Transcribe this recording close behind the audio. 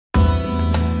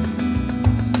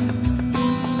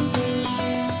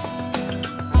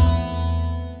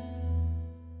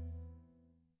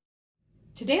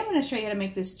Today I'm going to show you how to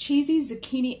make this cheesy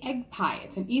zucchini egg pie.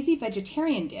 It's an easy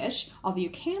vegetarian dish, although you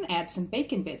can add some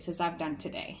bacon bits as I've done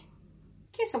today.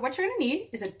 Okay, so what you're going to need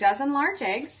is a dozen large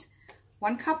eggs,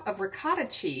 1 cup of ricotta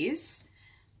cheese,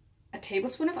 a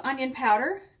tablespoon of onion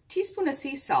powder, teaspoon of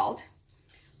sea salt,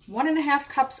 1½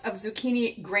 cups of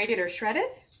zucchini grated or shredded,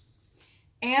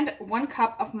 and 1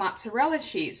 cup of mozzarella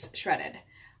cheese shredded.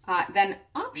 Then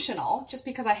optional, just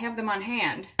because I have them on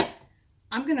hand,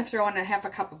 I'm going to throw in ½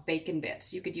 cup of bacon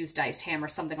bits. You could use diced ham or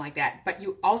something like that, but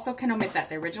you also can omit that.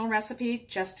 The original recipe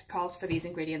just calls for these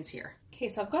ingredients here. Okay,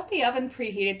 so I've got the oven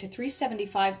preheated to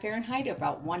 375 Fahrenheit,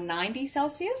 about 190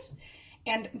 Celsius.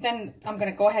 And then I'm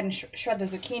going to go ahead and shred the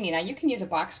zucchini. Now you can use a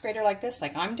box grater like this,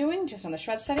 like I'm doing, just on the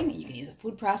shred setting. You can use a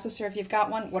food processor if you've got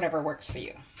one, whatever works for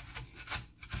you.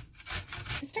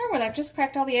 To start with, I've just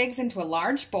cracked all the eggs into a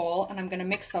large bowl, and I'm going to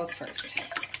mix those first.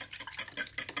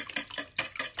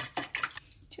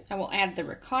 I will add the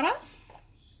ricotta,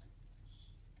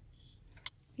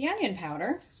 the onion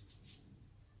powder,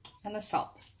 and the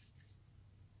salt.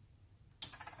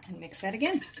 And mix that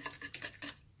again.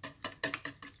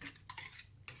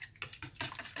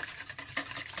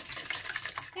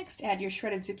 Next, add your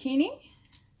shredded zucchini.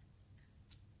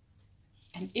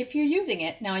 And if you're using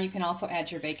it, now you can also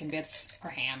add your bacon bits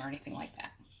or ham or anything like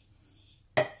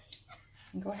that.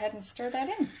 And go ahead and stir that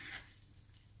in.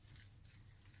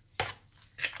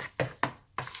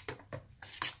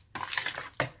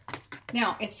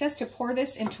 Now, it says to pour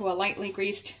this into a lightly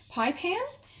greased pie pan,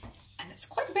 and it's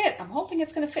quite a bit. I'm hoping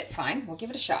it's going to fit fine. We'll give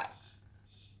it a shot.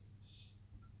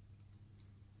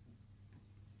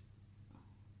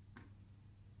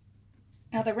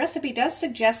 Now, the recipe does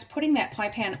suggest putting that pie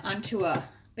pan onto a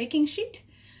baking sheet.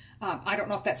 I don't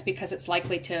know if that's because it's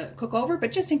likely to cook over,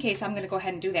 but just in case, I'm going to go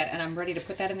ahead and do that, and I'm ready to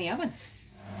put that in the oven.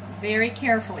 So very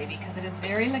carefully, because it is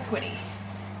very liquidy.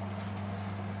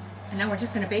 And now we're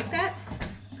just going to bake that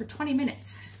for 20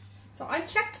 minutes. So I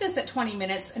checked this at 20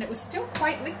 minutes and it was still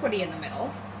quite liquidy in the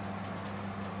middle.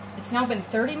 It's now been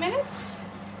 30 minutes,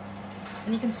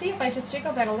 and you can see if I just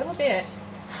jiggle that a little bit,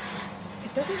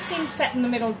 it doesn't seem set in the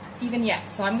middle even yet.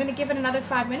 So I'm going to give it another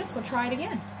 5 minutes. We'll try it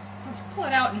again. Let's pull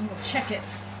it out and we'll check it.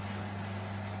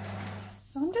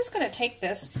 So I'm just going to take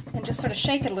this and just sort of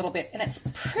shake it a little bit, and it's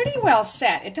pretty well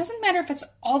set. It doesn't matter if it's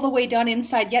all the way done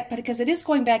inside yet, but because it is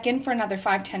going back in for another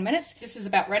 5-10 minutes, this is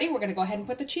about ready. We're going to go ahead and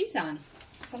put the cheese on.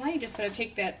 So now you're just going to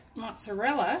take that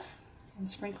mozzarella and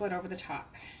sprinkle it over the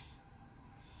top.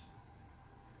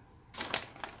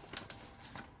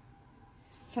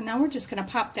 So now we're just going to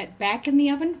pop that back in the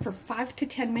oven for 5 to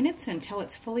 10 minutes until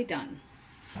it's fully done.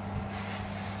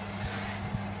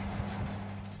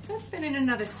 It's been in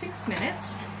another 6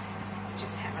 minutes. Let's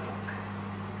just have a look.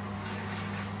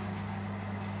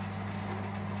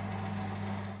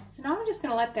 So now I'm just going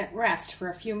to let that rest for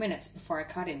a few minutes before I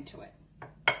cut into it.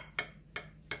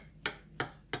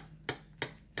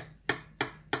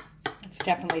 It's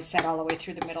definitely set all the way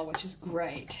through the middle, which is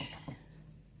great.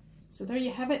 So there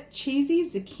you have it, cheesy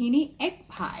zucchini egg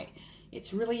pie.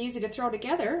 It's really easy to throw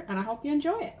together, and I hope you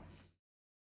enjoy it.